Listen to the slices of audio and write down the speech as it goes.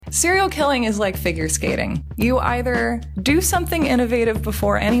Serial killing is like figure skating. You either do something innovative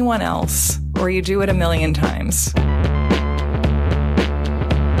before anyone else, or you do it a million times.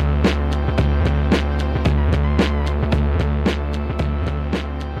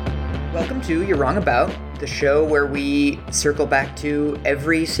 Welcome to You're Wrong About, the show where we circle back to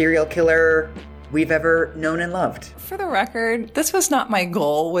every serial killer we've ever known and loved. For the record, this was not my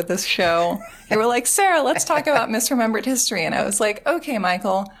goal with this show. They were like, Sarah, let's talk about misremembered history. And I was like, okay,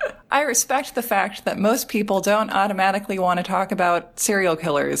 Michael, I respect the fact that most people don't automatically want to talk about serial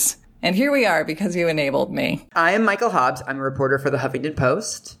killers. And here we are because you enabled me. I am Michael Hobbs. I'm a reporter for the Huffington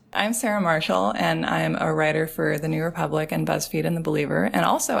Post. I'm Sarah Marshall, and I'm a writer for The New Republic and BuzzFeed and The Believer, and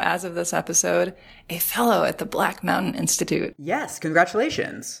also, as of this episode, a fellow at the Black Mountain Institute. Yes,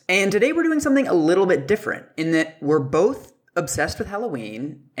 congratulations. And today we're doing something a little bit different in that we're both obsessed with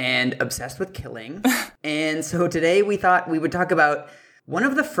Halloween and obsessed with killing. And so today we thought we would talk about one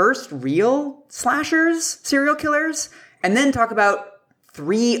of the first real slashers, serial killers, and then talk about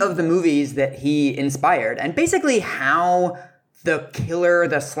 3 of the movies that he inspired, and basically how the killer,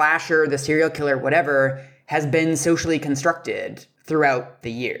 the slasher, the serial killer, whatever, has been socially constructed throughout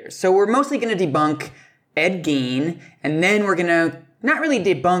the years. So we're mostly going to debunk Ed Gein, and then we're going to not really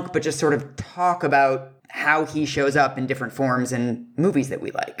debunk, but just sort of talk about how he shows up in different forms in movies that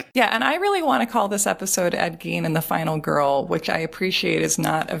we like. Yeah, and I really want to call this episode Ed Gein and the Final Girl, which I appreciate is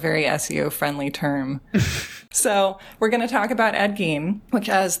not a very SEO-friendly term. So we're going to talk about Ed Gein, which,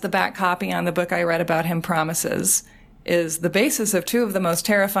 as the back copy on the book I read about him promises, is the basis of 2 of the most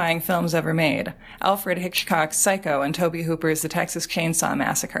terrifying films ever made, Alfred Hitchcock's Psycho and Tobe Hooper's The Texas Chainsaw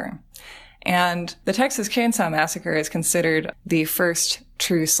Massacre. And The Texas Chainsaw Massacre is considered the first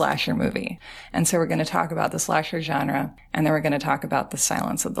true slasher movie. And so we're going to talk about the slasher genre, and then we're going to talk about The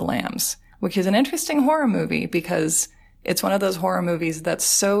Silence of the Lambs, which is an interesting horror movie because it's one of those horror movies that's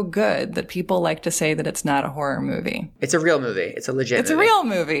so good that people like to say that it's not a horror movie. It's a real movie. It's a legit movie. It's a real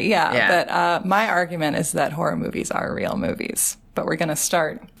movie, yeah. But my argument is that horror movies are real movies. But we're going to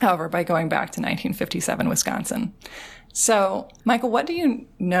start, however, by going back to 1957, Wisconsin. So, Michael, what do you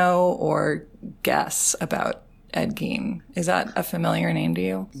know or guess about Ed Gein? Is that a familiar name to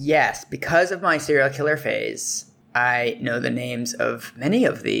you? Yes, because of my serial killer phase, I know the names of many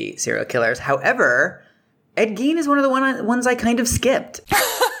of the serial killers. However, Ed Gein is one of the ones I kind of skipped.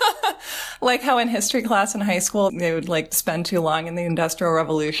 Like how in history class in high school, they would like spend too long in the Industrial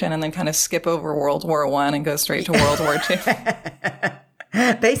Revolution and then kind of skip over World War I and go straight to World War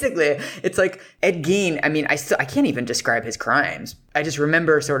II. Basically, it's like Ed Gein. I mean, I can't even describe his crimes. I just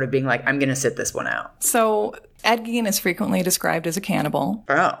remember sort of being like, I'm going to sit this one out. So Ed Gein is frequently described as a cannibal.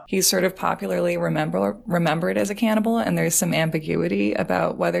 Oh. He's sort of popularly remembered as a cannibal, and there's some ambiguity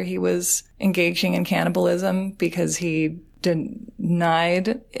about whether he was engaging in cannibalism because he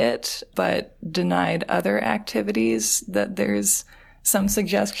denied it, but denied other activities that there's some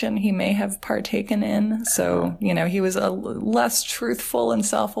suggestion he may have partaken in. So, you know, he was less truthful and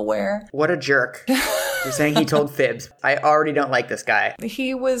self-aware. What a jerk. You're saying he told fibs. I already don't like this guy.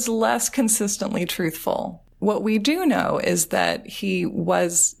 He was less consistently truthful. What we do know is that he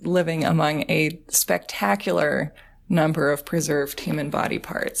was living among a spectacular number of preserved human body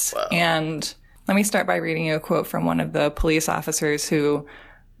parts. Whoa. And let me start by reading you a quote from one of the police officers who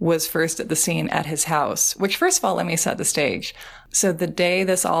was first at the scene at his house, which, first of all, let me set the stage. So the day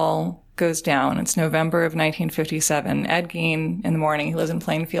this all goes down, it's November of 1957. Ed Gein, in the morning, he lives in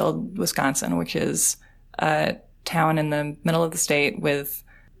Plainfield, Wisconsin, which is a town in the middle of the state with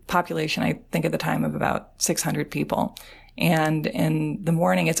population, I think at the time, of about 600 people. And in the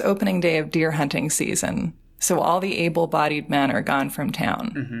morning, it's opening day of deer hunting season. So all the able-bodied men are gone from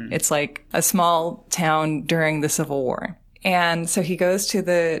town. Mm-hmm. It's like a small town during the Civil War. And so he goes to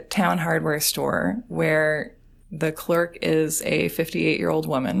the town hardware store where the clerk is a 58-year-old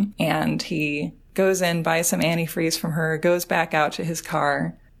woman, and he goes in, buys some antifreeze from her, goes back out to his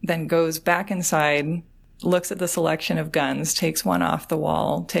car, then goes back inside, looks at the selection of guns, takes one off the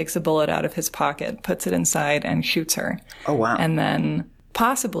wall, takes a bullet out of his pocket, puts it inside, and shoots her. Oh, wow. And then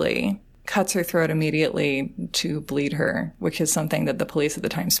possibly cuts her throat immediately to bleed her, which is something that the police at the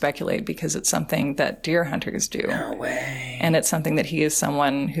time speculate because it's something that deer hunters do. No way. And it's something that he, is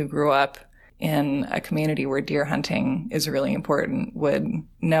someone who grew up in a community where deer hunting is really important, would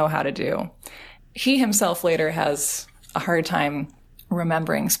know how to do. He himself later has a hard time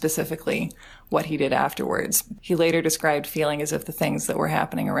remembering specifically what he did afterwards. He later described feeling as if the things that were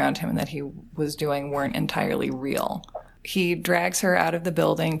happening around him and that he was doing weren't entirely real. He drags her out of the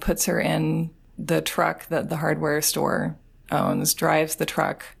building, puts her in the truck that the hardware store owns, drives the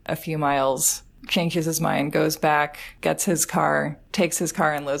truck a few miles changes his mind, goes back, gets his car, takes his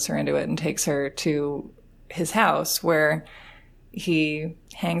car and loads her into it and takes her to his house where he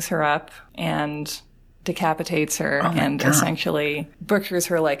hangs her up and decapitates her and essentially butchers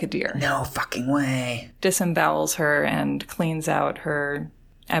her like a deer. No fucking way. Disembowels her and cleans out her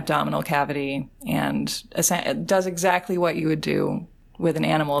abdominal cavity and does exactly what you would do with an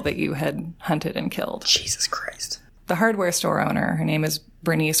animal that you had hunted and killed. Jesus Christ. The hardware store owner, her name is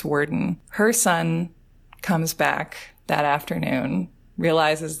Bernice Worden, her son comes back that afternoon,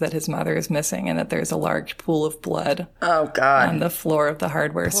 realizes that his mother is missing and that there's a large pool of blood on the floor of the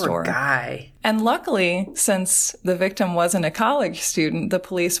hardware store. Poor guy. And luckily, since the victim wasn't a college student, the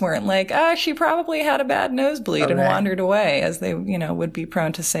police weren't like, she probably had a bad nosebleed and wandered away, as they, would be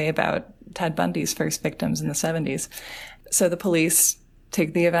prone to say about Ted Bundy's first victims in the 70s. So the police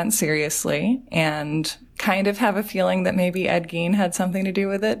take the event seriously and kind of have a feeling that maybe Ed Gein had something to do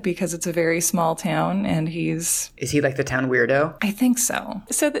with it because it's a very small town and Is he like the town weirdo? I think so.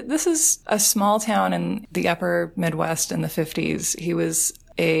 So this is a small town in the upper Midwest in the 50s. He was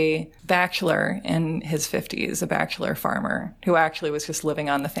a bachelor in his 50s, a bachelor farmer who actually was just living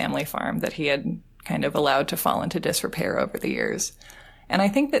on the family farm that he had kind of allowed to fall into disrepair over the years. And I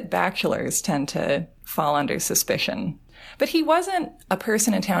think that bachelors tend to fall under suspicion. But he wasn't a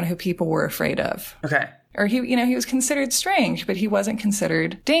person in town who people were afraid of. Okay. Or he was considered strange, but he wasn't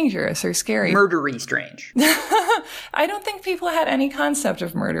considered dangerous or scary. Murdery strange. I don't think people had any concept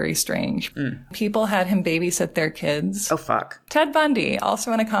of murdery strange. People had him babysit their kids. Oh, fuck. Ted Bundy,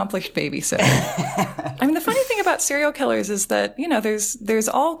 also an accomplished babysitter. I mean, the funny thing about serial killers is that, there's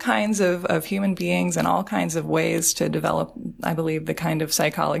all kinds of human beings and all kinds of ways to develop, I believe, the kind of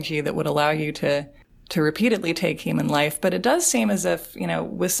psychology that would allow you to repeatedly take human life. But it does seem as if,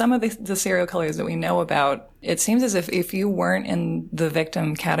 with some of the serial killers that we know about, it seems as if you weren't in the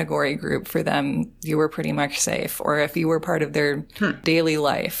victim category group for them, you were pretty much safe. Or if you were part of their daily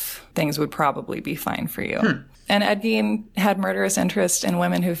life, things would probably be fine for you. And Ed Gein had murderous interest in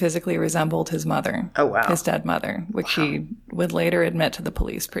women who physically resembled his mother. Oh, wow. His dead mother, which he would later admit to the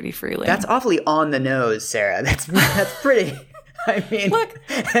police pretty freely. That's awfully on the nose, Sarah. That's pretty... I mean, look,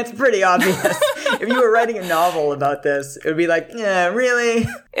 that's pretty obvious. If you were writing a novel about this, it would be like, yeah, really?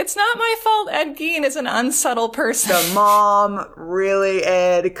 It's not my fault Ed Gein is an unsubtle person. The mom, really,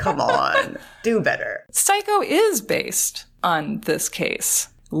 Ed? Come on. Do better. Psycho is based on this case.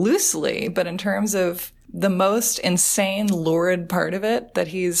 Loosely, but in terms of the most insane, lurid part of it, that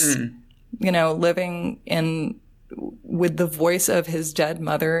he's, living in with the voice of his dead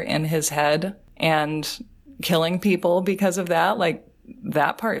mother in his head and killing people because of that, like,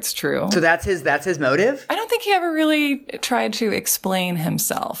 that part's true. So that's his motive? I don't think he ever really tried to explain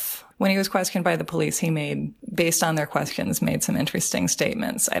himself. When he was questioned by the police, he based on their questions, made some interesting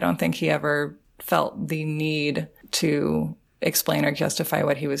statements. I don't think he ever felt the need to explain or justify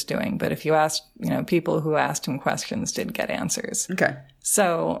what he was doing. But if you asked, people who asked him questions did get answers. Okay.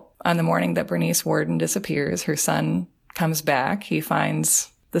 So on the morning that Bernice Worden disappears, her son comes back. He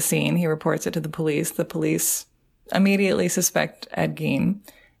finds the scene. He reports it to the police. The police immediately suspect Ed Gein,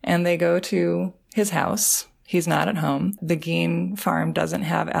 and they go to his house. He's not at home. The Gein farm doesn't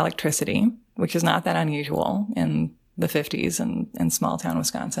have electricity, which is not that unusual in the 50s in small town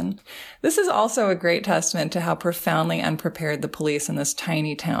Wisconsin. This is also a great testament to how profoundly unprepared the police in this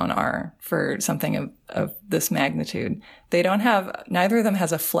tiny town are for something of this magnitude. Neither of them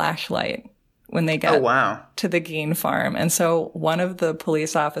has a flashlight when they get to the Gein farm. And so one of the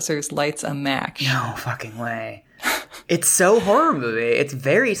police officers lights a match. No fucking way. It's so horror movie. It's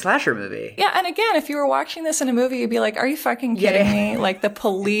very slasher movie. Yeah, and again, if you were watching this in a movie, you'd be like, are you fucking kidding me? Like, the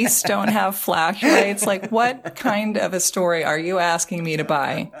police don't have flashlights? Like, what kind of a story are you asking me to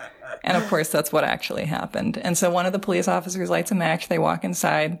buy? And of course, that's what actually happened. And so one of the police officers lights a match. They walk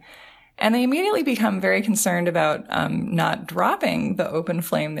inside. And they immediately become very concerned about not dropping the open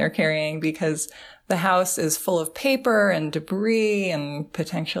flame they're carrying because the house is full of paper and debris and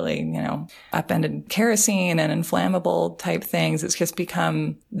potentially, upended kerosene and inflammable type things. It's just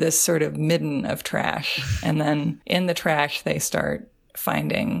become this sort of midden of trash. And then in the trash, they start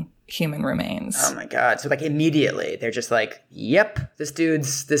finding human remains. Oh my God. So like immediately they're just like, yep, this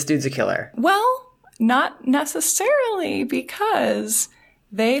dude's a killer. Well, not necessarily, because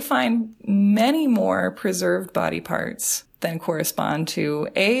they find many more preserved body parts than correspond to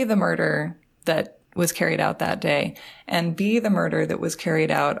A, the murder that was carried out that day, and B, the murder that was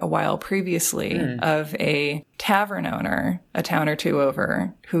carried out a while previously of a tavern owner, a town or two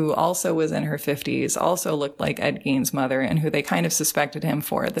over, who also was in her 50s, also looked like Ed Gein's mother, and who they kind of suspected him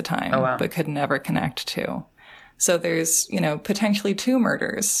for at the time, but could never connect to. So there's, potentially two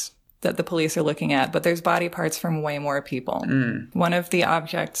murders that the police are looking at, but there's body parts from way more people. One of the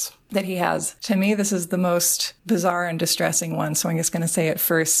objects that he has, to me, this is the most bizarre and distressing one, so I'm just going to say it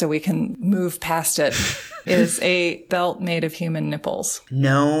first so we can move past it, is a belt made of human nipples.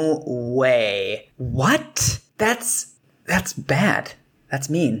 No way. What? That's bad. That's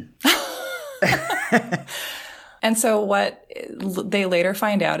mean. And so what they later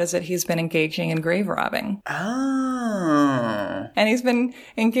find out is that he's been engaging in grave robbing. Oh. And he's been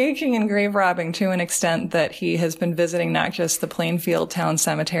engaging in grave robbing to an extent that he has been visiting not just the Plainfield Town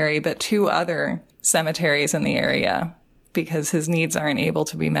Cemetery, but 2 other cemeteries in the area because his needs aren't able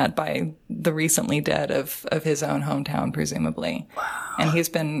to be met by the recently dead of his own hometown, presumably. Wow. And he's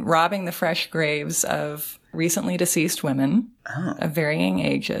been robbing the fresh graves of recently deceased women of varying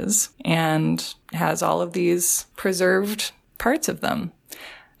ages and has all of these preserved parts of them.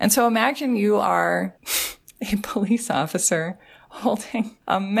 And so imagine you are a police officer holding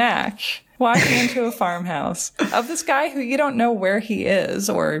a match, walking into a farmhouse of this guy who you don't know where he is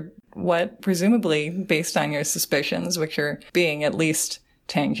or what, presumably, based on your suspicions, which are being at least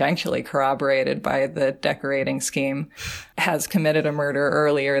tangentially corroborated by the decorating scheme, has committed a murder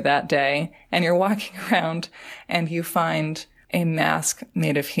earlier that day. And you're walking around and you find a mask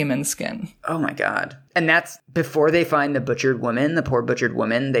made of human skin. Oh my God. And that's before they find the butchered woman, the poor butchered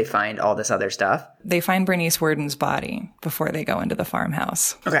woman, they find all this other stuff? They find Bernice Worden's body before they go into the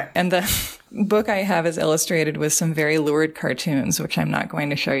farmhouse. Okay. And the book I have is illustrated with some very lurid cartoons, which I'm not going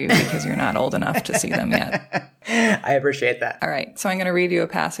to show you because you're not old enough to see them yet. I appreciate that. All right. So I'm going to read you a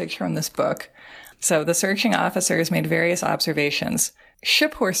passage from this book. So the searching officers made various observations.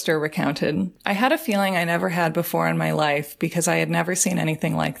 Shiphorster recounted, "I had a feeling I never had before in my life because I had never seen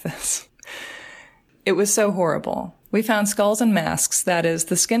anything like this. It was so horrible. We found skulls and masks, that is,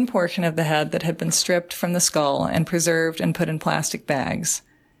 the skin portion of the head that had been stripped from the skull and preserved and put in plastic bags.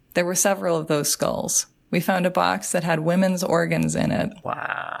 There were several of those skulls. We found a box that had women's organs in it."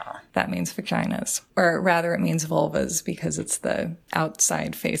 Wow. That means vaginas. Or rather, it means vulvas because it's the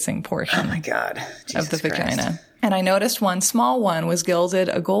outside-facing portion Oh my God. Jesus of the vagina. Christ. And I noticed one small one was gilded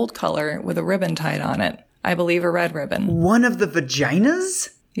a gold color with a ribbon tied on it. I believe a red ribbon. One of the vaginas?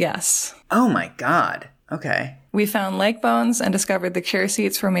 Yes. Oh my God. Okay. We found leg bones and discovered the chair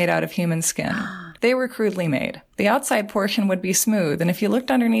seats were made out of human skin. They were crudely made. The outside portion would be smooth, and if you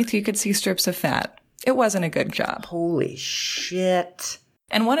looked underneath, you could see strips of fat. It wasn't a good job. Holy shit.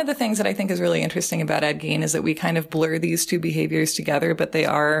 And one of the things that I think is really interesting about Ed Gein is that we kind of blur these two behaviors together, but they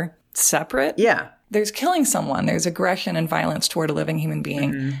are separate. Yeah. There's killing someone. There's aggression and violence toward a living human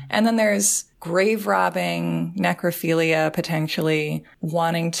being. And then there's grave robbing, necrophilia, potentially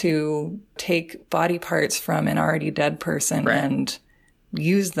wanting to take body parts from an already dead person and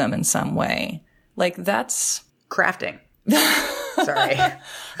use them in some way. Like, that's crafting. Sorry.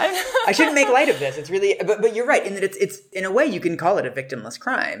 I shouldn't make light of this. It's really, but you're right in that it's in a way you can call it a victimless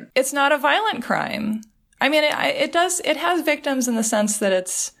crime. It's not a violent crime. I mean, it has victims in the sense that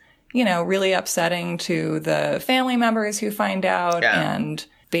it's, you know, really upsetting to the family members who find out and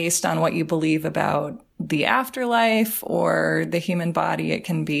based on what you believe about the afterlife or the human body, it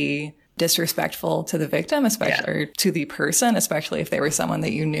can be disrespectful to the victim, especially or to the person, especially if they were someone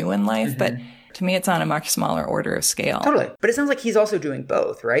that you knew in life. But to me, it's on a much smaller order of scale. Totally. But it sounds like he's also doing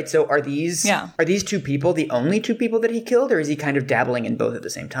both, right? So are these 2 people the only 2 people that he killed, or is he kind of dabbling in both at the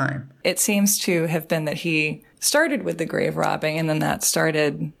same time? It seems to have been that he started with the grave robbing and then that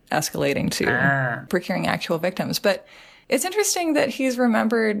started escalating to procuring actual victims. But it's interesting that he's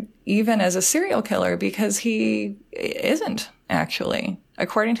remembered even as a serial killer because he isn't actually.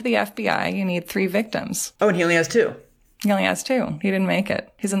 According to the FBI, you need 3 victims. Oh, and he only has 2. He only has 2. He didn't make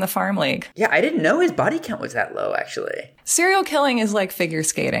it. He's in the farm league. Yeah, I didn't know his body count was that low, actually. Serial killing is like figure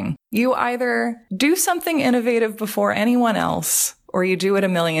skating. You either do something innovative before anyone else, or you do it a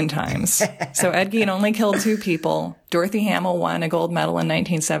million times. So Ed Gein only killed 2 people. Dorothy Hamill won a gold medal in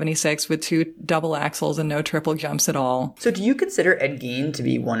 1976 with 2 double axels and no triple jumps at all. So do you consider Ed Gein to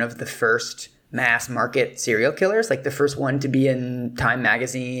be one of the first mass market serial killers, like the first one to be in Time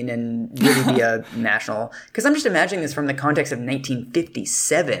magazine and really be a national? Because I'm just imagining this from the context of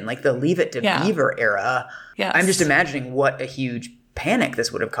 1957, like the Leave It to Beaver era. Yes. I'm just imagining what a huge panic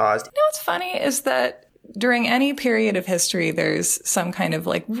this would have caused. You know what's funny is that during any period of history, there's some kind of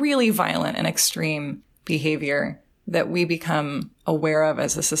like really violent and extreme behavior that we become aware of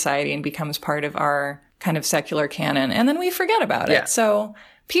as a society and becomes part of our kind of secular canon. And then we forget about it. So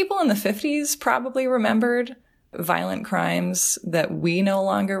people in the 50s probably remembered violent crimes that we no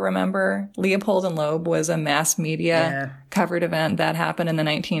longer remember. Leopold and Loeb was a mass media covered event that happened in the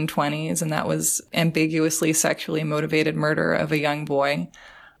 1920s, and that was ambiguously sexually motivated murder of a young boy.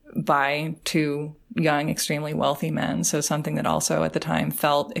 by two young, extremely wealthy men. So something that also at the time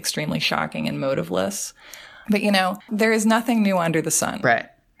felt extremely shocking and motiveless. But, there is nothing new under the sun. Right.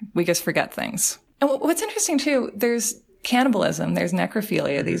 We just forget things. And what's interesting, too, there's cannibalism, there's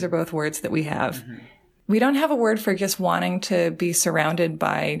necrophilia. These are both words that we have. Mm-hmm. We don't have a word for just wanting to be surrounded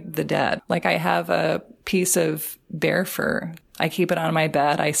by the dead. Like, I have a piece of bear fur. I keep it on my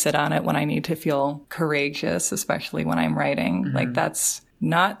bed. I sit on it when I need to feel courageous, especially when I'm writing. Mm-hmm. Like, that's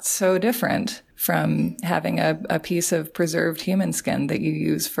not so different from having a piece of preserved human skin that you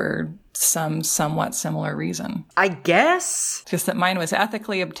use for some somewhat similar reason. I guess. Just that mine was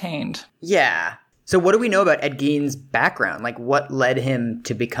ethically obtained. Yeah. So what do we know about Ed Gein's background? Like, what led him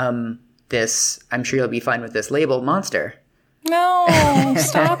to become this, I'm sure you'll be fine with this label, monster? No,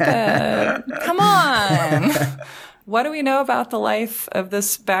 stop it. Come on. What do we know about the life of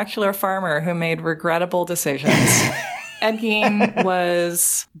this bachelor farmer who made regrettable decisions? Ed Gein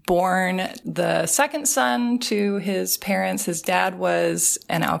was born the second son to his parents. His dad was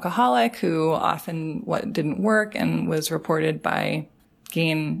an alcoholic who often didn't work and was reported by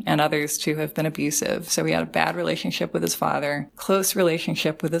Gein and others to have been abusive. So he had a bad relationship with his father, close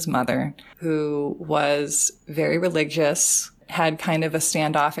relationship with his mother, who was very religious, had kind of a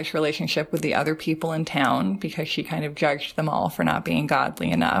standoffish relationship with the other people in town because she kind of judged them all for not being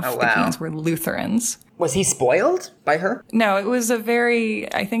godly enough. Oh, wow. The Geins were Lutherans. Was he spoiled by her? No, it was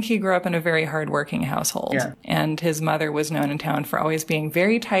I think he grew up in a very hardworking household. Yeah. And his mother was known in town for always being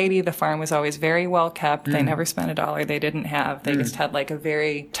very tidy. The farm was always very well kept. They never spent a dollar they didn't have. They just had like a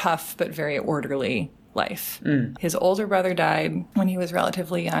very tough but very orderly life. His older brother died when he was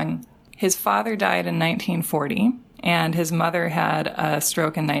relatively young. His father died in 1940. And his mother had a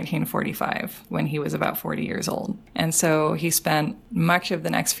stroke in 1945 when he was about 40 years old. And so he spent much of the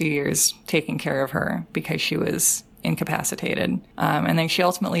next few years taking care of her because she was incapacitated. And then she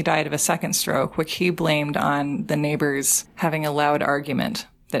ultimately died of a second stroke, which he blamed on the neighbors having a loud argument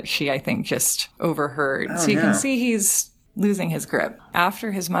that she, I think, just overheard. Oh, so you can see he's losing his grip.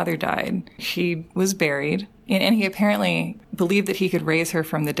 After his mother died, she was buried. And he apparently believed that he could raise her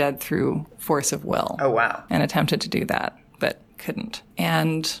from the dead through force of will. Oh, wow. And attempted to do that, but couldn't.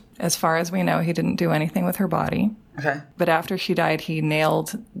 And as far as we know, he didn't do anything with her body. Okay. But after she died, he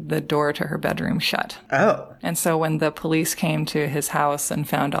nailed the door to her bedroom shut. Oh. And so when the police came to his house and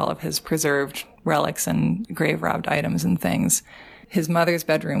found all of his preserved relics and grave-robbed items and things, his mother's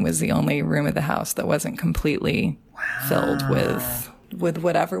bedroom was the only room of the house that wasn't completely filled with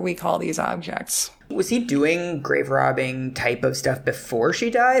whatever we call these objects. Was he doing grave robbing type of stuff before she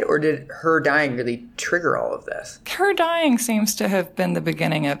died, or did her dying really trigger all of this? Her dying seems to have been the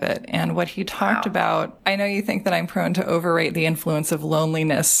beginning of it. And what he talked about, I know you think that I'm prone to overrate the influence of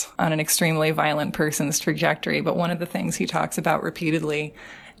loneliness on an extremely violent person's trajectory, but one of the things he talks about repeatedly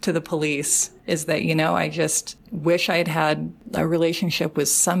to the police is that, I just wish I'd had a relationship with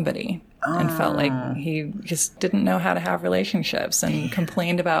somebody. And felt like he just didn't know how to have relationships and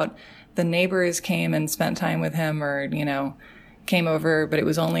complained about the neighbors came and spent time with him or, came over, but it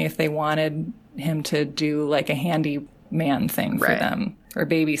was only if they wanted him to do like a handyman thing for them or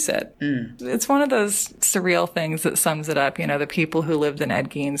babysit. It's one of those surreal things that sums it up. The people who lived in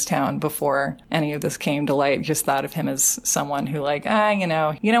Ed Gein's town before any of this came to light just thought of him as someone who you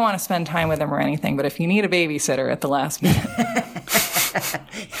don't want to spend time with him or anything, but if you need a babysitter at the last minute...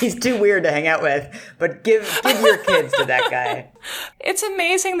 He's too weird to hang out with, but give your kids to that guy. It's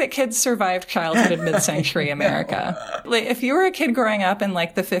amazing that kids survived childhood in mid-century America. Like, if you were a kid growing up in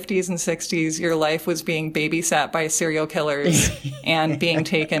like the 50s and 60s, your life was being babysat by serial killers and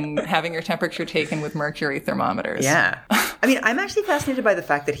having your temperature taken with mercury thermometers. Yeah. I mean, I'm actually fascinated by the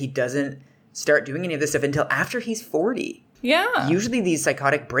fact that he doesn't start doing any of this stuff until after he's 40. Yeah. Usually these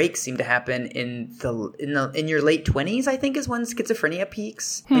psychotic breaks seem to happen in your late 20s, I think, is when schizophrenia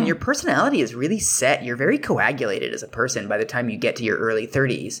peaks. And your personality is really set. You're very coagulated as a person by the time you get to your early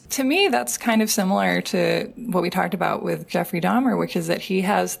 30s. To me, that's kind of similar to what we talked about with Jeffrey Dahmer, which is that he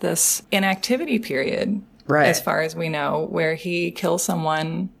has this inactivity period, as far as we know, where he kills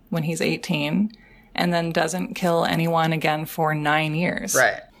someone when he's 18 and then doesn't kill anyone again for 9 years.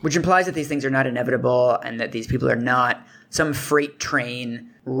 Right. Which implies that these things are not inevitable and that these people are not some freight train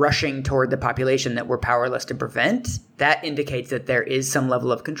rushing toward the population that we're powerless to prevent. That indicates that there is some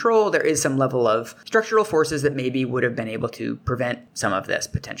level of control. There is some level of structural forces that maybe would have been able to prevent some of this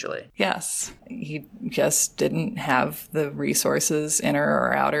potentially. Yes. He just didn't have the resources, inner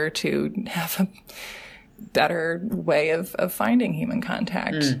or outer, to have a better way of finding human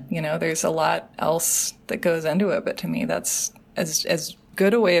contact. There's a lot else that goes into it, but to me that's as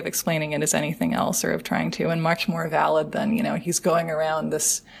good a way of explaining it as anything else, or of trying to, and much more valid than, he's going around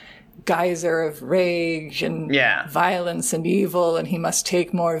this geyser of rage and violence and evil, and he must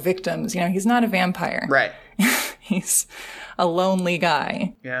take more victims. You know, he's not a vampire. Right. He's a lonely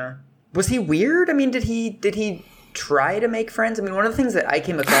guy. Yeah. Was he weird? I mean, did he try to make friends? I mean, one of the things that I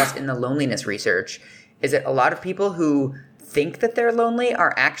came across in the loneliness research is that a lot of people who think that they're lonely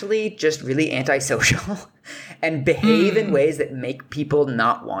are actually just really antisocial and behave in ways that make people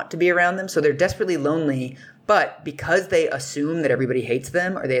not want to be around them. So they're desperately lonely, but because they assume that everybody hates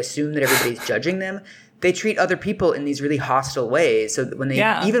them or they assume that everybody's judging them, they treat other people in these really hostile ways. So that when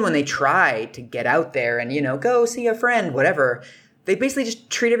they, even when they try to get out there and, you know, go see a friend, whatever, they basically just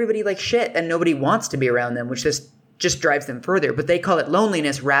treat everybody like shit and nobody wants to be around them, which just drives them further. But they call it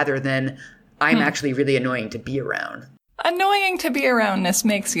loneliness rather than I'm actually really annoying to be around. Annoying to be aroundness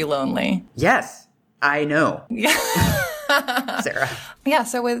makes you lonely. Yes, I know. Sarah. Yeah,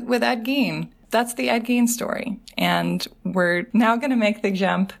 so with Ed Gein, that's the Ed Gein story. And we're now going to make the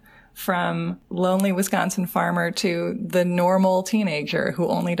jump from lonely Wisconsin farmer to the normal teenager who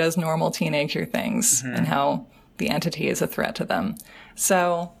only does normal teenager things and how the entity is a threat to them.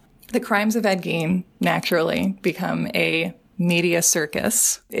 So the crimes of Ed Gein naturally become a media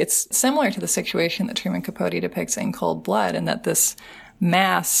circus. It's similar to the situation that Truman Capote depicts in Cold Blood, in that this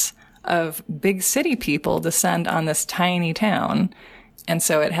mass of big city people descend on this tiny town. And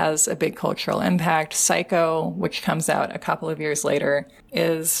so it has a big cultural impact. Psycho, which comes out a couple of years later,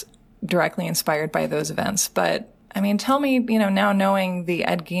 is directly inspired by those events. But I mean, tell me, you know, now knowing the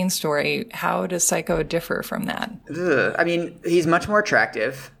Ed Gein story, how does Psycho differ from that? I mean, he's much more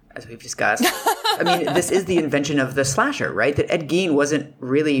attractive, as we've discussed. I mean, this is the invention of the slasher, right? That Ed Gein wasn't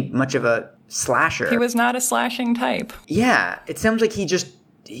really much of a slasher. He was not a slashing type. Yeah, it sounds like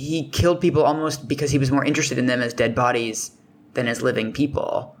he killed people almost because he was more interested in them as dead bodies than as living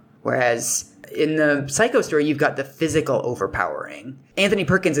people. Whereas in the Psycho story, you've got the physical overpowering. Anthony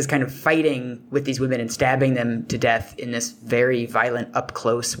Perkins is kind of fighting with these women and stabbing them to death in this very violent,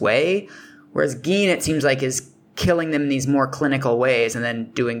 up-close way. Whereas Gein, it seems like, is killing them in these more clinical ways and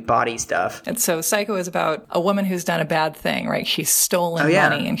then doing body stuff. And so Psycho is about a woman who's done a bad thing, right? She's stolen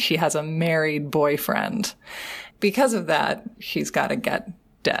money and she has a married boyfriend. Because of that, she's got to get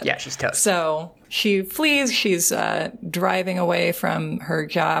dead. Yeah, she's toast. So she flees. She's driving away from her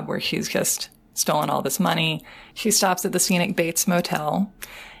job where she's just stolen all this money. She stops at the scenic Bates Motel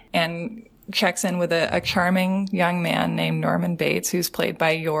and checks in with a charming young man named Norman Bates, who's played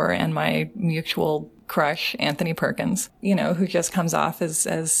by your and my mutual crush, Anthony Perkins, you know, who just comes off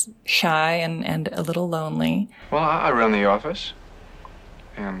as shy and a little lonely. Well, I run the office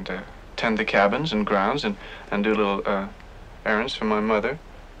and tend the cabins and grounds and do little errands for my mother,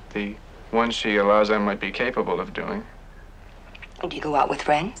 the ones she allows I might be capable of doing. Do you go out with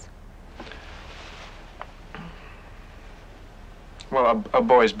friends? Well, a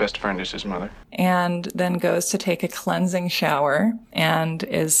boy's best friend is his mother. And then goes to take a cleansing shower and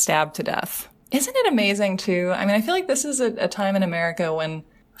is stabbed to death. Isn't it amazing, too? I mean, I feel like this is a time in America when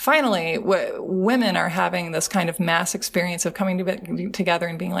finally women are having this kind of mass experience of coming together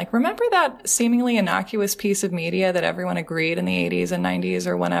and being like, remember that seemingly innocuous piece of media that everyone agreed in the 80s and 90s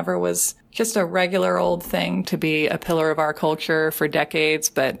or whenever was just a regular old thing to be a pillar of our culture for decades,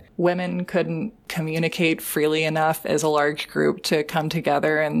 but women couldn't communicate freely enough as a large group to come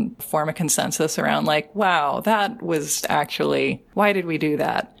together and form a consensus around like, wow, that was actually, why did we do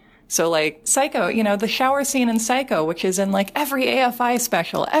that? So like Psycho, you know, the shower scene in Psycho, which is in like every AFI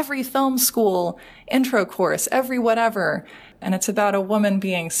special, every film school intro course, every whatever. And it's about a woman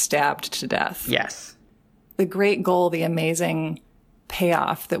being stabbed to death. Yes. The great goal, the amazing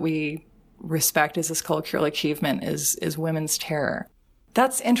payoff that we respect as this cultural achievement is women's terror.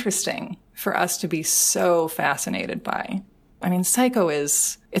 That's interesting for us to be so fascinated by. I mean, Psycho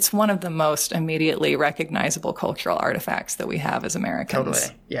it's one of the most immediately recognizable cultural artifacts that we have as Americans.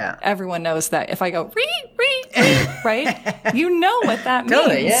 Totally, yeah. Everyone knows that if I go, right? You know what that means.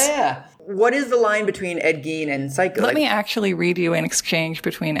 Totally, yeah. What is the line between Ed Gein and Psycho? Let me actually read you an exchange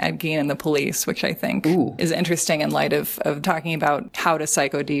between Ed Gein and the police, which I think is interesting in light of talking about how does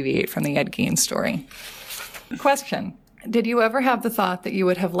Psycho deviate from the Ed Gein story. Question. Did you ever have the thought that you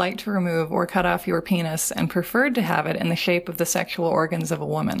would have liked to remove or cut off your penis and preferred to have it in the shape of the sexual organs of a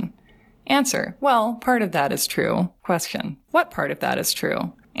woman? Answer. Well, part of that is true. Question. What part of that is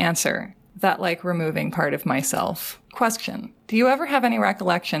true? Answer. That like removing part of myself. Question. Do you ever have any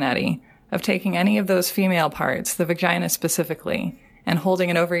recollection, Eddie, of taking any of those female parts, the vagina specifically, and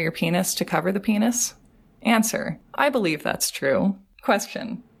holding it over your penis to cover the penis? Answer. I believe that's true.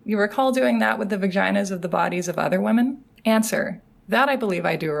 Question. You recall doing that with the vaginas of the bodies of other women? Answer. That I believe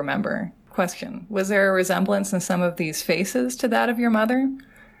I do remember. Question. Was there a resemblance in some of these faces to that of your mother?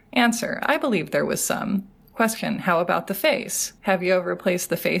 Answer, I believe there was some. Question, how about the face? Have you ever placed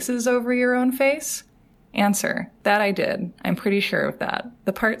the faces over your own face? Answer, that I did. I'm pretty sure of that.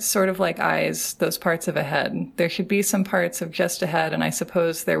 The parts sort of like eyes, those parts of a head. There should be some parts of just a head, and I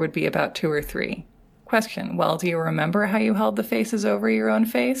suppose there would be about 2 or 3. Question, well, do you remember how you held the faces over your own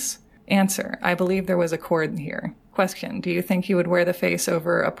face? Answer, I believe there was a cord here. Question, do you think you would wear the face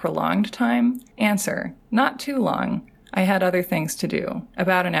over a prolonged time? Answer, not too long. I had other things to do.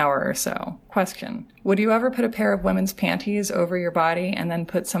 About an hour or so. Question, would you ever put a pair of women's panties over your body and then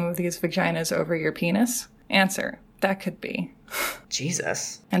put some of these vaginas over your penis? Answer, that could be.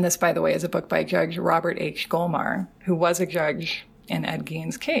 Jesus. And this, by the way, is a book by Judge Robert H. Golmar, who was a judge in Ed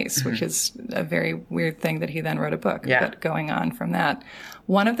Gein's case, which is a very weird thing that he then wrote a book. Yeah. But going on from that,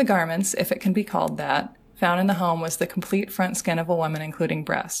 one of the garments, if it can be called that, found in the home was the complete front skin of a woman, including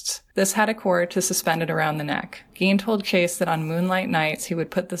breasts. This had a cord to suspend it around the neck. Gein told Chase that on moonlight nights he would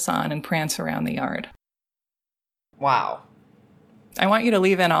put this on and prance around the yard. Wow. I want you to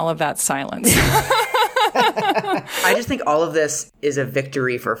leave in all of that silence. I just think all of this is a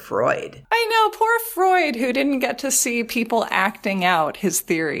victory for Freud. I know, poor Freud, who didn't get to see people acting out his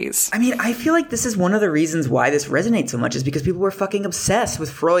theories. I mean, I feel like this is one of the reasons why this resonates so much is because people were fucking obsessed with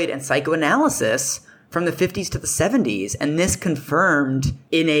Freud and psychoanalysis from the 50s to the 70s, and this confirmed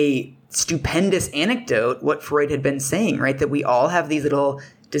in a stupendous anecdote what Freud had been saying, right? That we all have these little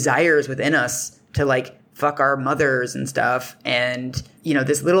desires within us to, like, fuck our mothers and stuff, and, you know,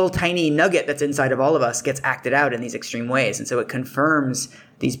 this little tiny nugget that's inside of all of us gets acted out in these extreme ways, and so it confirms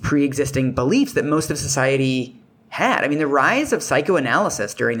these pre-existing beliefs that most of society had. I mean, the rise of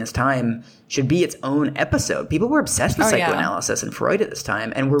psychoanalysis during this time should be its own episode. People were obsessed with psychoanalysis and Freud at this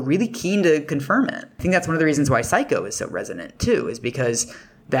time, and were really keen to confirm it. I think that's one of the reasons why Psycho is so resonant, too, is because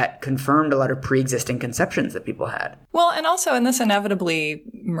that confirmed a lot of pre-existing conceptions that people had. Well, and also, and this inevitably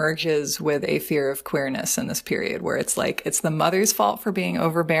merges with a fear of queerness in this period, where it's like, it's the mother's fault for being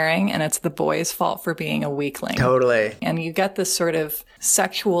overbearing, and it's the boy's fault for being a weakling. Totally. And you get this sort of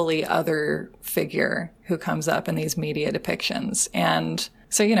sexually other figure who comes up in these media depictions. And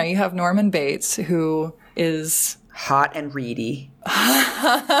so, you know, you have Norman Bates, who is hot and reedy.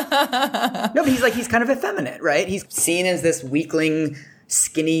 No, but he's kind of effeminate, right? He's seen as this weakling,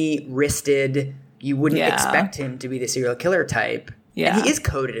 skinny-wristed, you wouldn't expect him to be the serial killer type. Yeah. And he is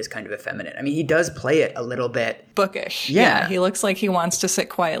coded as kind of effeminate. I mean, he does play it a little bit bookish. Yeah. He looks like he wants to sit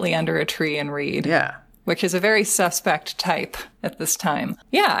quietly under a tree and read. Yeah. Which is a very suspect type at this time.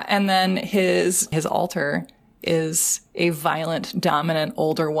 Yeah, and then his alter is a violent, dominant,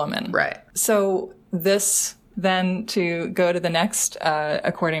 older woman. Right. So this then, to go to the next,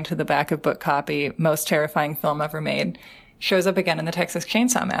 according to the back of book copy, most terrifying film ever made, shows up again in the Texas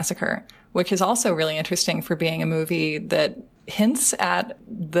Chainsaw Massacre, which is also really interesting for being a movie that hints at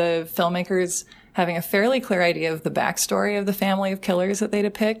the filmmakers having a fairly clear idea of the backstory of the family of killers that they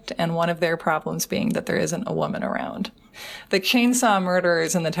depict, and one of their problems being that there isn't a woman around. The chainsaw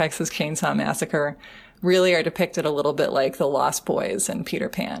murderers in the Texas Chainsaw Massacre really are depicted a little bit like the Lost Boys and Peter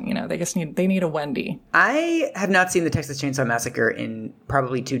Pan. You know, they need a Wendy. I have not seen the Texas Chainsaw Massacre in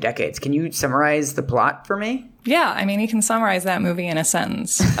probably 2 decades. Can you summarize the plot for me? Yeah, I mean, you can summarize that movie in a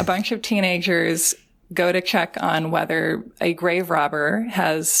sentence. A bunch of teenagers go to check on whether a grave robber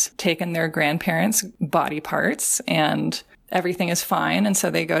has taken their grandparents' body parts, and everything is fine. And so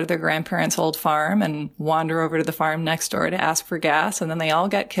they go to their grandparents' old farm and wander over to the farm next door to ask for gas, and then they all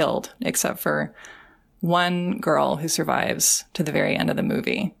get killed, except for one girl who survives to the very end of the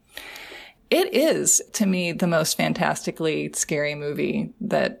movie. It is, to me, the most fantastically scary movie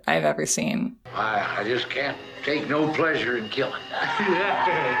that I've ever seen. I just can't take no pleasure in killing.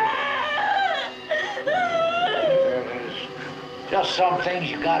 There's just some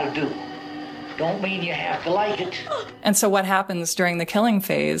things you gotta do. Don't mean you have to like it. And so what happens during the killing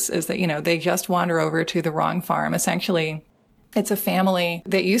phase is that, you know, they just wander over to the wrong farm. Essentially, it's a family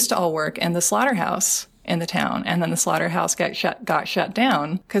that used to all work in the slaughterhouse in the town, and then the slaughterhouse got shut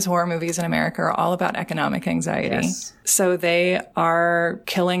down because horror movies in America are all about economic anxiety. Yes. So they are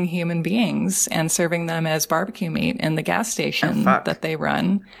killing human beings and serving them as barbecue meat in the gas station that they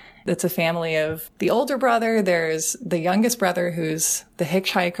run. It's a family of the older brother. There's the youngest brother, who's the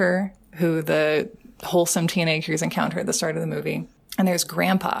hitchhiker, who the wholesome teenagers encounter at the start of the movie. And there's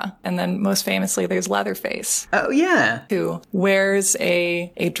Grandpa. And then most famously, there's Leatherface. Oh, yeah. Who wears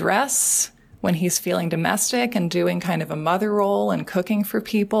a dress when he's feeling domestic and doing kind of a mother role and cooking for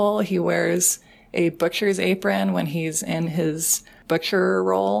people. He wears a butcher's apron when he's in his butcher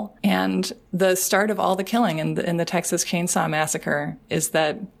role. And the start of all the killing in the Texas Chainsaw Massacre is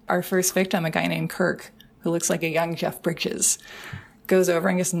that our first victim, a guy named Kirk, who looks like a young Jeff Bridges, goes over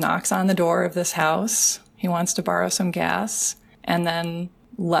and just knocks on the door of this house. He wants to borrow some gas. And then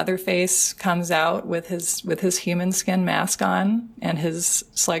Leatherface comes out with his human skin mask on and his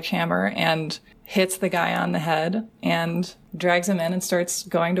sledgehammer and hits the guy on the head and drags him in and starts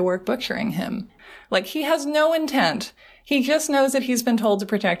going to work butchering him. Like, he has no intent. He just knows that he's been told to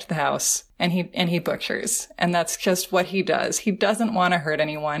protect the house, and he butchers. And that's just what he does. He doesn't want to hurt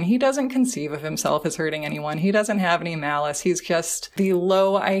anyone. He doesn't conceive of himself as hurting anyone. He doesn't have any malice. He's just the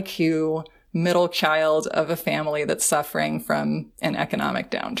low IQ middle child of a family that's suffering from an economic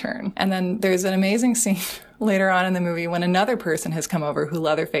downturn. And then there's an amazing scene later on in the movie when another person has come over who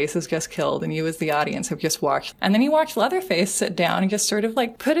Leatherface has just killed, and you as the audience have just watched. And then you watch Leatherface sit down and just sort of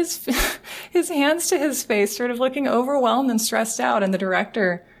like put his hands to his face, sort of looking overwhelmed and stressed out. And the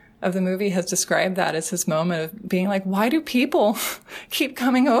director of the movie has described that as his moment of being like, why do people keep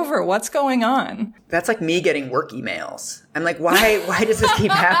coming over? What's going on? That's like me getting work emails. I'm like, why does this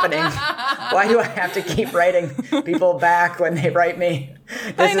keep happening? Why do I have to keep writing people back when they write me?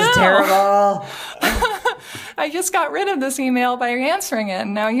 This is terrible. I just got rid of this email by answering it,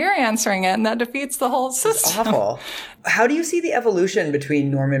 and now you're answering it, and that defeats the whole system. It's awful. How do you see the evolution between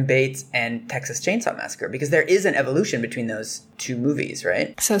Norman Bates and Texas Chainsaw Massacre? Because there is an evolution between those two movies,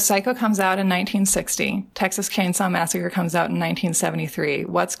 right? So Psycho comes out in 1960. Texas Chainsaw Massacre comes out in 1973.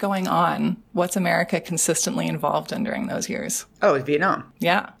 What's going on? What's America consistently involved in during those years? Oh, it's Vietnam.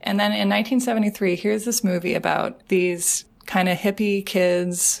 Yeah. And then in 1973, here's this movie about these kind of hippie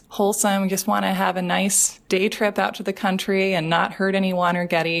kids, wholesome, just want to have a nice day trip out to the country and not hurt anyone or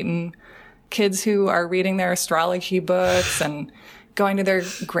get eaten. Kids who are reading their astrology books and going to their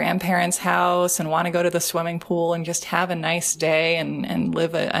grandparents' house and want to go to the swimming pool and just have a nice day and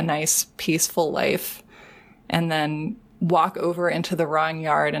live a nice, peaceful life. And then walk over into the wrong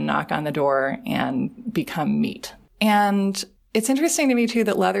yard and knock on the door and become meat. And it's interesting to me, too,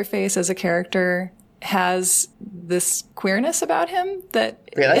 that Leatherface as a character has this queerness about him that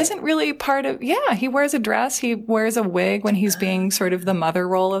isn't really part of... Yeah, he wears a dress. He wears a wig when he's being sort of the mother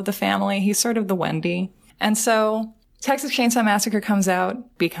role of the family. He's sort of the Wendy. And so Texas Chainsaw Massacre comes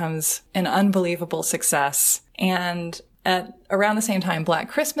out, becomes an unbelievable success. And at around the same time, Black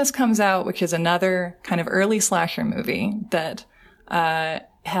Christmas comes out, which is another kind of early slasher movie that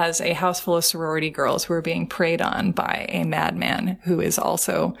has a house full of sorority girls who are being preyed on by a madman who is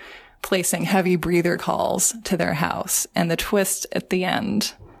also placing heavy breather calls to their house. And the twist at the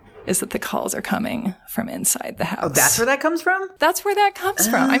end is that the calls are coming from inside the house. Oh, that's where that comes from? That's where that comes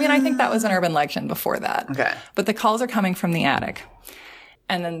from. I mean, I think that was an urban legend before that. Okay. But the calls are coming from the attic.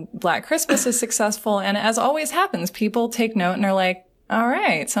 And then Black Christmas is successful. And as always happens, people take note and are like, all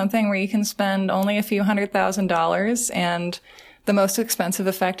right, something where you can spend only a few $100,000 and the most expensive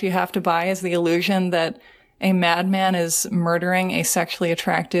effect you have to buy is the illusion that a madman is murdering a sexually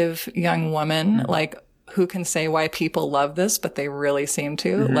attractive young woman. Mm-hmm. Like, who can say why people love this, but they really seem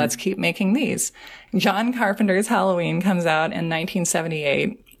to? Mm-hmm. Let's keep making these. John Carpenter's Halloween comes out in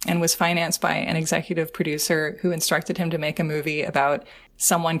 1978 and was financed by an executive producer who instructed him to make a movie about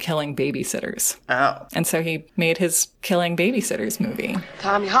someone killing babysitters. Oh. And so he made his killing babysitters movie.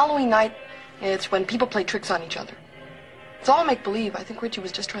 Tommy, Halloween night, it's when people play tricks on each other. It's all make-believe. I think Richie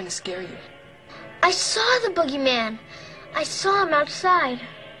was just trying to scare you. I saw the boogeyman. I saw him outside.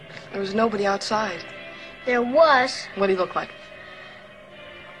 There was nobody outside. There was. What did he look like?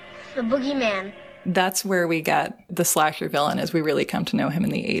 The boogeyman. That's where we get the slasher villain as we really come to know him in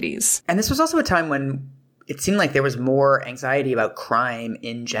the 80s. And this was also a time when it seemed like there was more anxiety about crime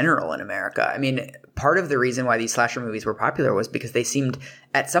in general in America. I mean, part of the reason why these slasher movies were popular was because they seemed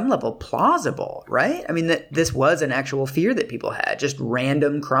at some level plausible, right? I mean, that this was an actual fear that people had, just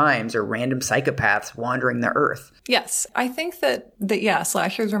random crimes or random psychopaths wandering the earth. Yes, I think that yeah,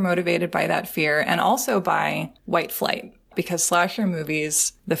 slashers were motivated by that fear and also by white flight. Because slasher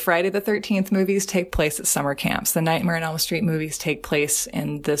movies, the Friday the 13th movies take place at summer camps. The Nightmare on Elm Street movies take place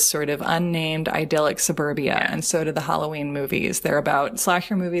in this sort of unnamed idyllic suburbia. And so do the Halloween movies.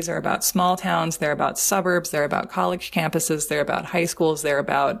 Slasher movies are about small towns. They're about suburbs. They're about college campuses. They're about high schools. They're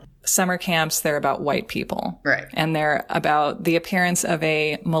about summer camps. They're about white people. Right. And they're about the appearance of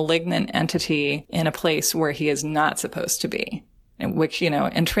a malignant entity in a place where he is not supposed to be. Which,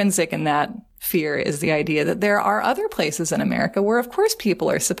 intrinsic in that fear is the idea that there are other places in America where, of course, people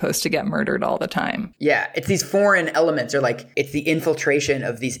are supposed to get murdered all the time. Yeah, it's these foreign elements, or like it's the infiltration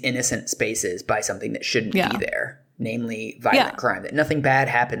of these innocent spaces by something that shouldn't be there. namely violent crime, that nothing bad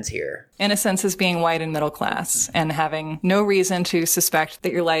happens here. In a sense, as being white and middle class and having no reason to suspect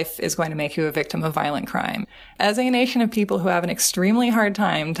that your life is going to make you a victim of violent crime. As a nation of people who have an extremely hard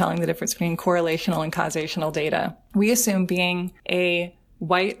time telling the difference between correlational and causational data, we assume being a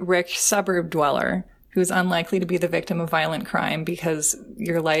white, rich suburb dweller who's unlikely to be the victim of violent crime because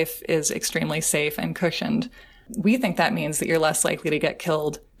your life is extremely safe and cushioned. We think that means that you're less likely to get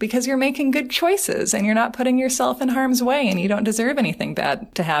killed because you're making good choices and you're not putting yourself in harm's way and you don't deserve anything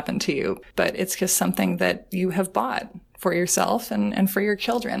bad to happen to you. But it's just something that you have bought for yourself and for your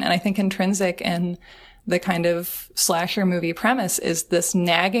children. And I think intrinsic in the kind of slasher movie premise is this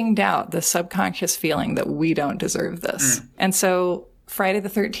nagging doubt, the subconscious feeling that we don't deserve this. And so Friday the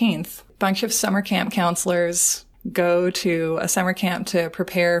 13th, a bunch of summer camp counselors go to a summer camp to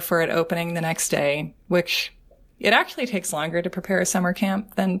prepare for it opening the next day, which it actually takes longer to prepare a summer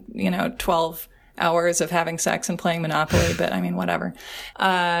camp than, 12 hours of having sex and playing Monopoly, but I mean, whatever.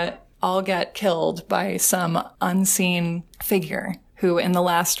 All get killed by some unseen figure who in the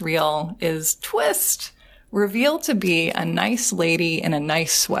last reel is revealed to be a nice lady in a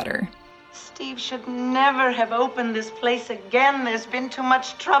nice sweater. Steve should never have opened this place again. There's been too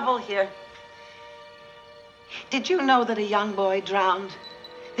much trouble here. Did you know that a young boy drowned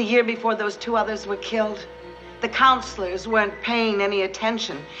the year before those 2 others were killed? The counselors weren't paying any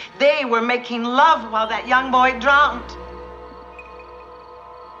attention. They were making love while that young boy drowned.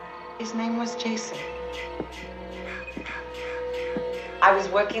 His name was Jason. I was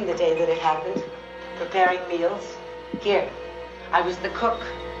working the day that it happened, preparing meals. Here, I was the cook.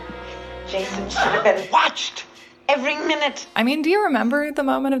 Jason should have been watched every minute. I mean, do you remember the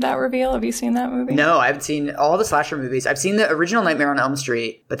moment of that reveal? Have you seen that movie? No, I've seen all the slasher movies. I've seen the original Nightmare on Elm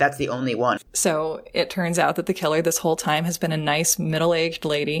Street, but that's the only one. So it turns out that the killer this whole time has been a nice middle-aged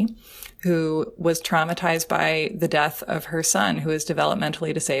lady who was traumatized by the death of her son, who is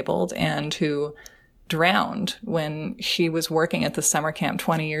developmentally disabled and who drowned when she was working at the summer camp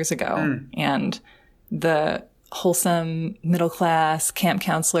 20 years ago. And the wholesome middle-class camp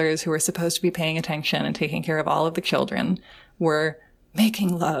counselors who were supposed to be paying attention and taking care of all of the children were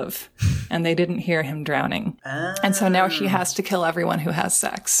making love, and they didn't hear him drowning. And so now she has to kill everyone who has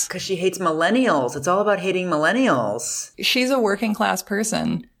sex. Because she hates millennials. It's all about hating millennials. She's a working-class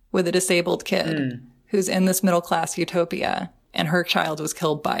person with a disabled kid who's in this middle-class utopia, and her child was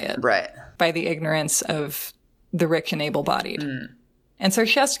killed by it. Right. By the ignorance of the rich and able-bodied. And so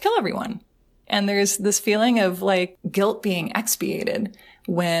she has to kill everyone. And there's this feeling of like guilt being expiated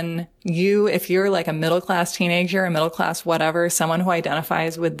when if you're like a middle-class teenager, a middle-class whatever, someone who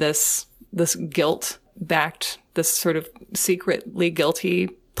identifies with this guilt-backed, this sort of secretly guilty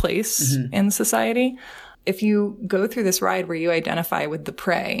place in society. If you go through this ride where you identify with the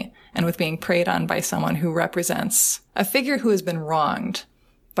prey and with being preyed on by someone who represents a figure who has been wronged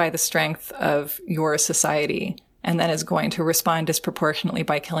by the strength of your society, and then is going to respond disproportionately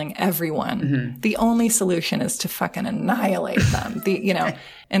by killing everyone. The only solution is to fucking annihilate them,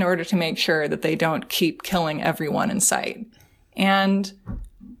 in order to make sure that they don't keep killing everyone in sight. And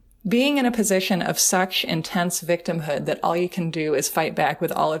being in a position of such intense victimhood that all you can do is fight back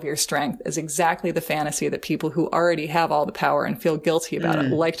with all of your strength is exactly the fantasy that people who already have all the power and feel guilty about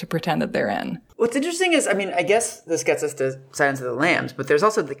it like to pretend that they're in. What's interesting is, I guess this gets us to Silence of the Lambs, but there's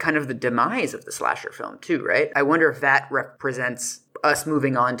also the kind of the demise of the slasher film too, right? I wonder if that represents us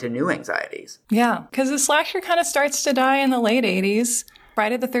moving on to new anxieties. Yeah, because the slasher kind of starts to die in the late 80s.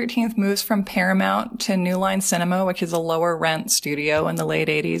 Friday the 13th moves from Paramount to New Line Cinema, which is a lower rent studio in the late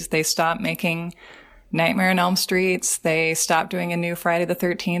 80s. They stopped making Nightmare on Elm Street. They stopped doing a new Friday the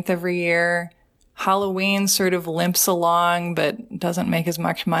 13th every year. Halloween sort of limps along, but doesn't make as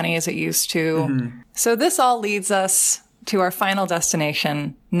much money as it used to. So this all leads us to our final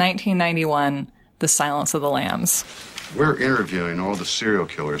destination, 1991, The Silence of the Lambs. We're interviewing all the serial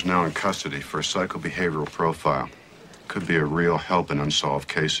killers now in custody for a psychobehavioral profile. Could be a real help in unsolved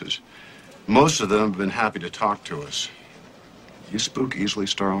cases. Most of them have been happy to talk to us. You spook easily,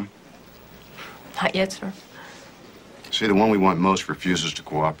 Starling? Not yet, sir. See, the one we want most refuses to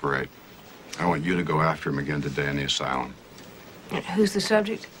cooperate. I want you to go after him again today in the asylum. And who's the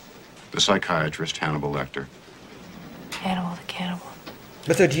subject? The psychiatrist, Hannibal Lecter. Hannibal the cannibal.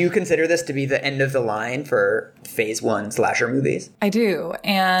 But so do you consider this to be the end of the line for phase 1 slasher movies? I do.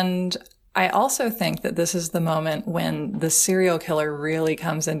 And I also think that this is the moment when the serial killer really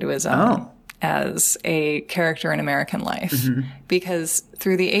comes into his own as a character in American life. Because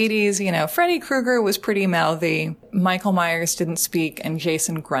through the 80s, you know, Freddy Krueger was pretty mouthy. Michael Myers didn't speak and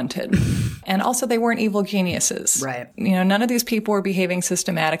Jason grunted. And also they weren't evil geniuses. Right. You know, none of these people were behaving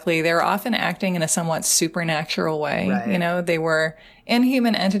systematically. They were often acting in a somewhat supernatural way. Right. You know, they were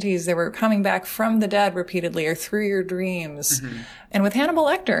inhuman entities. They were coming back from the dead repeatedly or through your dreams. Mm-hmm. And with Hannibal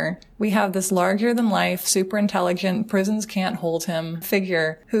Lecter, we have this larger than life, super intelligent, prisons can't hold him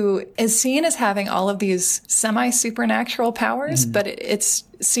figure who is seen as having all of these semi-supernatural powers, but it's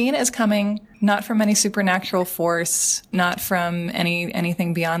seen as coming not from any supernatural force, not from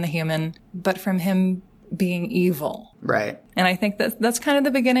anything beyond the human, but from him being evil. Right. And I think that's kind of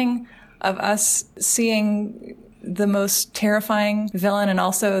the beginning of us seeing the most terrifying villain and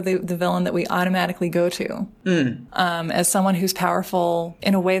also the villain that we automatically go to as someone who's powerful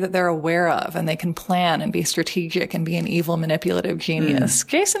in a way that they're aware of and they can plan and be strategic and be an evil manipulative genius.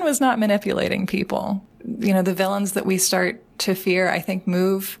 Jason was not manipulating people. You know, the villains that we start to fear, I think,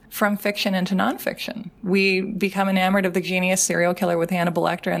 move from fiction into nonfiction. We become enamored of the genius serial killer with Hannibal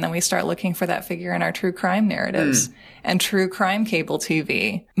Lecter, and then we start looking for that figure in our true crime narratives and true crime cable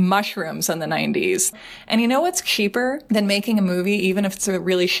TV, mushrooms in the 90s. And you know what's cheaper than making a movie, even if it's a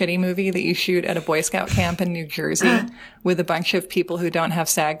really shitty movie that you shoot at a Boy Scout camp in New Jersey with a bunch of people who don't have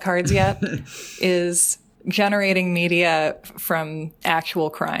SAG cards yet, is generating media from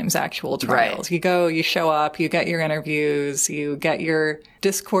actual crimes, actual trials. Right. You go, you show up, you get your interviews, you get your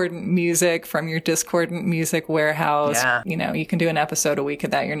discordant music from your discordant music warehouse. Yeah. You know, you can do an episode a week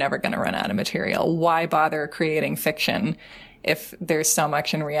of that. You're never going to run out of material. Why bother creating fiction if there's so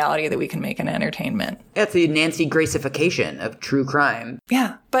much in reality that we can make an entertainment? That's the Nancy Gracification of true crime.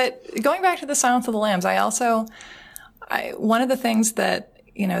 Yeah. But going back to The Silence of the Lambs, one of the things that,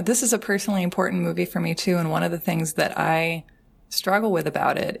 you know, this is a personally important movie for me too. And one of the things that I struggle with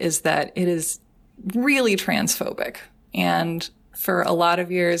about it is that it is really transphobic. And for a lot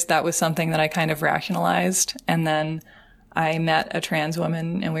of years, that was something that I kind of rationalized. And then I met a trans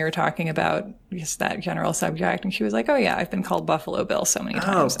woman and we were talking about just that general subject. And she was like, oh yeah, I've been called Buffalo Bill so many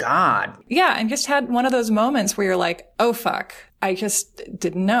times. Oh God. Yeah. And just had one of those moments where you're like, oh fuck, I just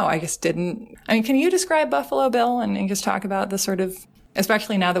didn't know. I mean, can you describe Buffalo Bill and just talk about the sort of,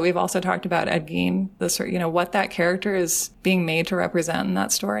 especially now that we've also talked about Ed Gein, the sort, you know, what that character is being made to represent in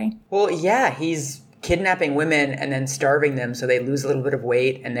that story? Well, yeah, he's kidnapping women and then starving them so they lose a little bit of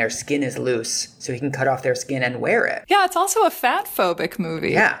weight and their skin is loose so he can cut off their skin and wear it. Yeah, it's also a fat-phobic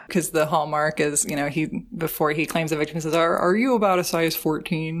movie. Yeah. Because the hallmark is, you know, before he claims a victim, says, are you about a size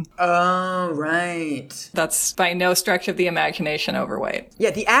 14? Oh, right. That's by no stretch of the imagination overweight.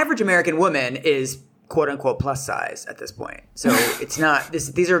 Yeah, the average American woman is quote unquote plus size at this point. So it's not,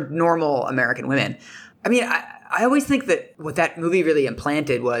 these are normal American women. I mean, I always think that what that movie really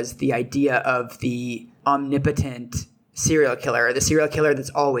implanted was the idea of the omnipotent serial killer, the serial killer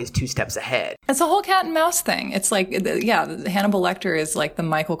that's always 2 steps ahead. It's a whole cat and mouse thing. It's like, yeah, Hannibal Lecter is like the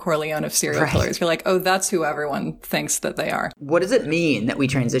Michael Corleone of serial killers. You're like, oh, that's who everyone thinks that they are. What does it mean that we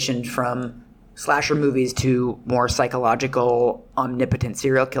transitioned from slasher movies to more psychological, omnipotent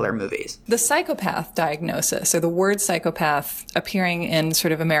serial killer movies? The psychopath diagnosis, or the word psychopath appearing in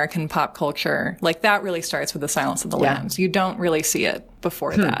sort of American pop culture, like that really starts with The Silence of the Lambs. You don't really see it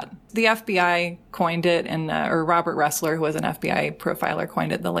before that. The FBI coined it, or Robert Ressler, who was an FBI profiler,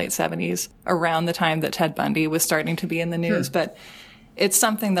 coined it in the late 70s, around the time that Ted Bundy was starting to be in the news. But it's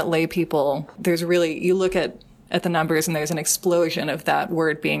something that lay people, you look at the numbers and there's an explosion of that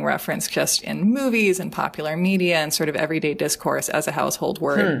word being referenced just in movies and popular media and sort of everyday discourse as a household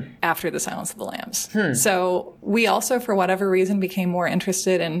word after The Silence of the Lambs. So we also, for whatever reason, became more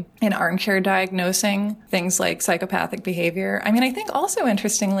interested in armchair diagnosing things like psychopathic behavior. I mean, I think also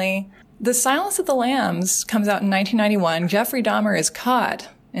interestingly, The Silence of the Lambs comes out in 1991. Jeffrey Dahmer is caught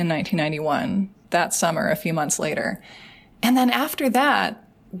in 1991, that summer, a few months later. And then after that,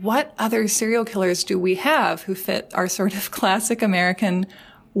 what other serial killers do we have who fit our sort of classic American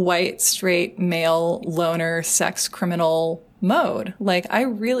white, straight, male, loner, sex criminal mode? Like,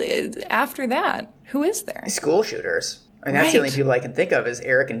 after that, who is there? School shooters. I mean, that's the only people I can think of is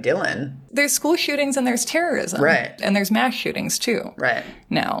Eric and Dylan. There's school shootings and there's terrorism. Right. And there's mass shootings too. Right.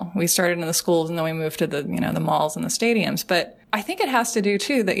 Now, we started in the schools and then we moved to the malls and the stadiums. But I think it has to do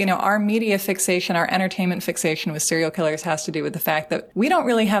too that, our media fixation, our entertainment fixation with serial killers has to do with the fact that we don't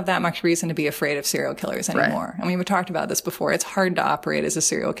really have that much reason to be afraid of serial killers anymore. Right. I mean, we've talked about this before. It's hard to operate as a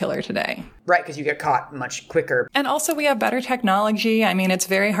serial killer today. Right, because you get caught much quicker. And also we have better technology. I mean, it's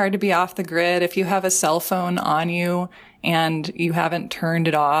very hard to be off the grid. If you have a cell phone on you and you haven't turned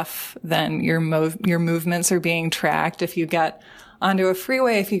it off, then your movements are being tracked. If you get onto a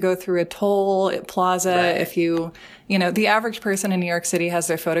freeway, if you go through a toll plaza, if you the average person in New York City has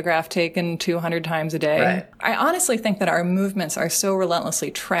their photograph taken 200 times a day. Right. I honestly think that our movements are so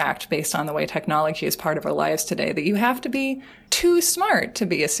relentlessly tracked based on the way technology is part of our lives today that you have to be too smart to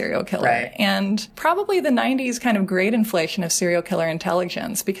be a serial killer. Right. And probably the 90s kind of great inflation of serial killer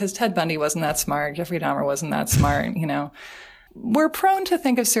intelligence, because Ted Bundy wasn't that smart, Jeffrey Dahmer wasn't that smart, We're prone to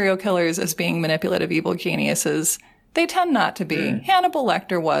think of serial killers as being manipulative evil geniuses. They tend not to be. Hannibal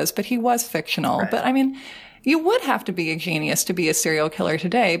Lecter was, but he was fictional. Right. But I mean, you would have to be a genius to be a serial killer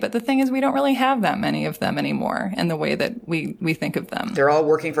today. But the thing is, we don't really have that many of them anymore in the way that we think of them. They're all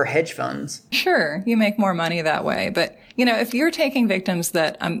working for hedge funds. Sure, you make more money that way. But, if you're taking victims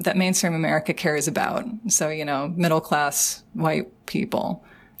that mainstream America cares about, so, middle class white people,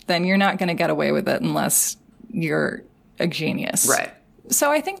 then you're not going to get away with it unless you're a genius. Right. So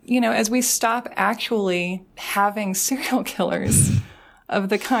I think, as we stop actually having serial killers of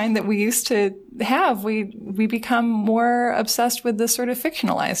the kind that we used to have, we become more obsessed with this sort of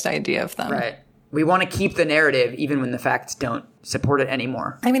fictionalized idea of them. Right. We want to keep the narrative even when the facts don't support it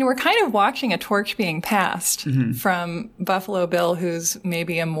anymore. I mean, we're kind of watching a torch being passed from Buffalo Bill, who's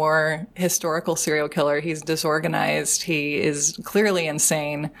maybe a more historical serial killer. He's disorganized. He is clearly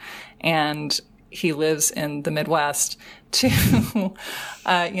insane. And he lives in the Midwest, to,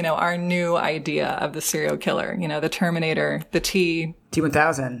 our new idea of the serial killer, the Terminator, the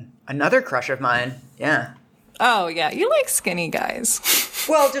T-1000, another crush of mine. Yeah. Oh, yeah. You like skinny guys.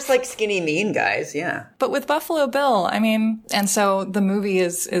 Well, just like skinny, mean guys. Yeah. But with Buffalo Bill, I mean, and so the movie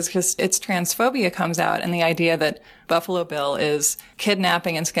is just, its transphobia comes out, and the idea that Buffalo Bill is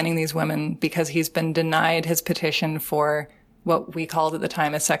kidnapping and skinning these women because he's been denied his petition for what we called at the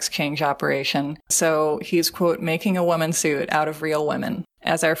time a sex change operation. So he's, quote, making a woman suit out of real women,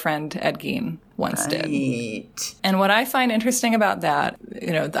 as our friend Ed Gein once did. And what I find interesting about that,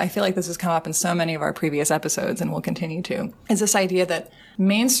 I feel like this has come up in so many of our previous episodes and will continue to, is this idea that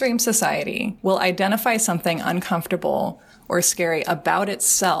mainstream society will identify something uncomfortable or scary about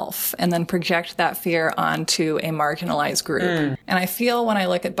itself and then project that fear onto a marginalized group. And I feel when I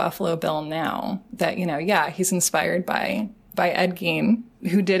look at Buffalo Bill now that, he's inspired by Ed Gein,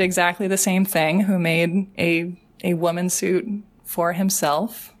 who did exactly the same thing, who made a woman suit for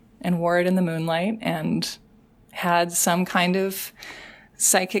himself and wore it in the moonlight and had some kind of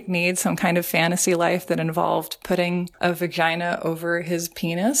psychic need, some kind of fantasy life that involved putting a vagina over his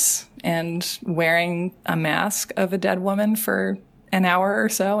penis and wearing a mask of a dead woman for an hour or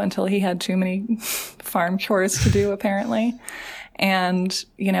so until he had too many farm chores to do, apparently. And,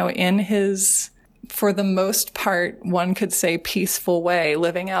 in his, for the most part, one could say peaceful way,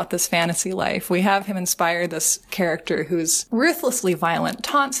 living out this fantasy life, we have him inspire this character who's ruthlessly violent,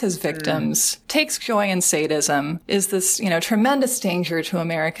 taunts his victims, takes joy in sadism, is this, tremendous danger to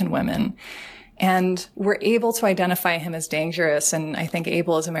American women. And we're able to identify him as dangerous, and I think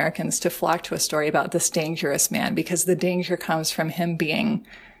able as Americans to flock to a story about this dangerous man, because the danger comes from him being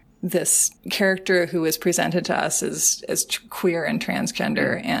this character who is presented to us as queer and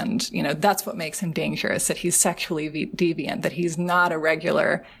transgender. And, that's what makes him dangerous, that he's sexually deviant, that he's not a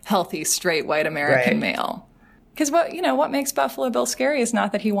regular, healthy, straight, white American male. Because what makes Buffalo Bill scary is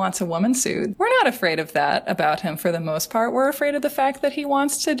not that he wants a woman suit. We're not afraid of that about him for the most part. We're afraid of the fact that he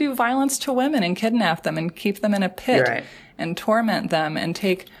wants to do violence to women and kidnap them and keep them in a pit and torment them and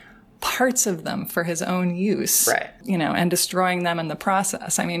take parts of them for his own use, and destroying them in the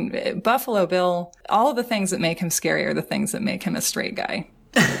process. I mean, Buffalo Bill, all of the things that make him scary are the things that make him a straight guy.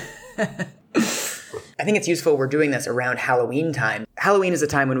 I think it's useful we're doing this around Halloween time. Halloween is a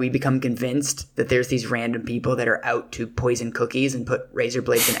time when we become convinced that there's these random people that are out to poison cookies and put razor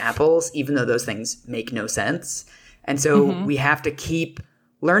blades in apples, even though those things make no sense. And so we have to keep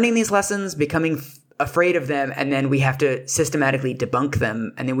learning these lessons, becoming afraid of them, and then we have to systematically debunk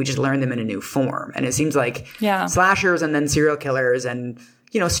them, and then we just learn them in a new form. And it seems like slashers and then serial killers and,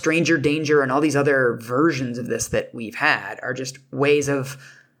 stranger danger and all these other versions of this that we've had are just ways of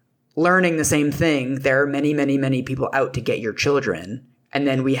learning the same thing. There are many, many, many people out to get your children, and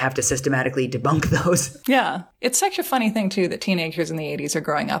then we have to systematically debunk those. Yeah. It's such a funny thing, too, that teenagers in the 80s are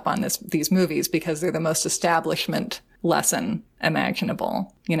growing up on these movies because they're the most establishment lesson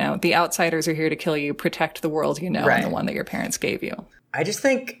imaginable. The outsiders are here to kill you, protect the world and the one that your parents gave you. I just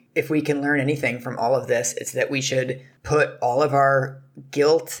think if we can learn anything from all of this, it's that we should put all of our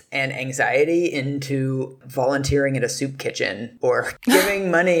guilt and anxiety into volunteering at a soup kitchen or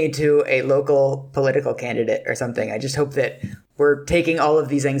giving money to a local political candidate or something. I just hope that we're taking all of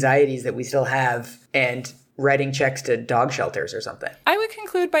these anxieties that we still have and writing checks to dog shelters or something. I would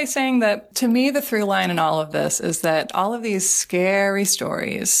conclude by saying that, to me, the through line in all of this is that all of these scary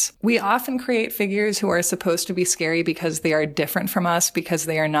stories, we often create figures who are supposed to be scary because they are different from us, because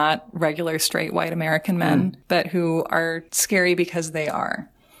they are not regular straight white American men, but who are scary because they are.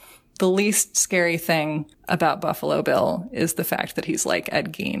 The least scary thing about Buffalo Bill is the fact that he's like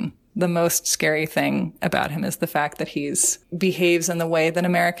Ed Gein. The most scary thing about him is the fact that he's behaves in the way that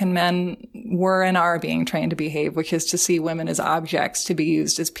American men were and are being trained to behave, which is to see women as objects to be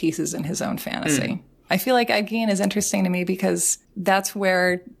used as pieces in his own fantasy. I feel like Ed Gein is interesting to me because that's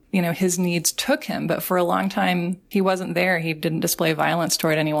where, you know, his needs took him. But for a long time, he wasn't there. He didn't display violence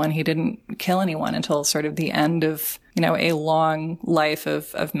toward anyone. He didn't kill anyone until sort of the end of, you know, a long life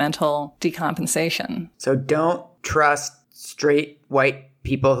of mental decompensation. So don't trust straight white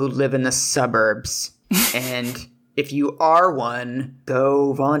people who live in the suburbs. And if you are one,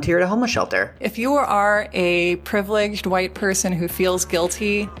 go volunteer at a homeless shelter. If you are a privileged white person who feels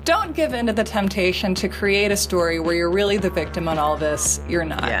guilty, don't give in to the temptation to create a story where you're really the victim on all this. You're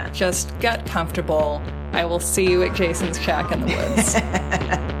not. Yeah. Just get comfortable. I will see you at Jason's shack in the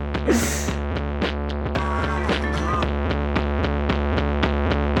woods.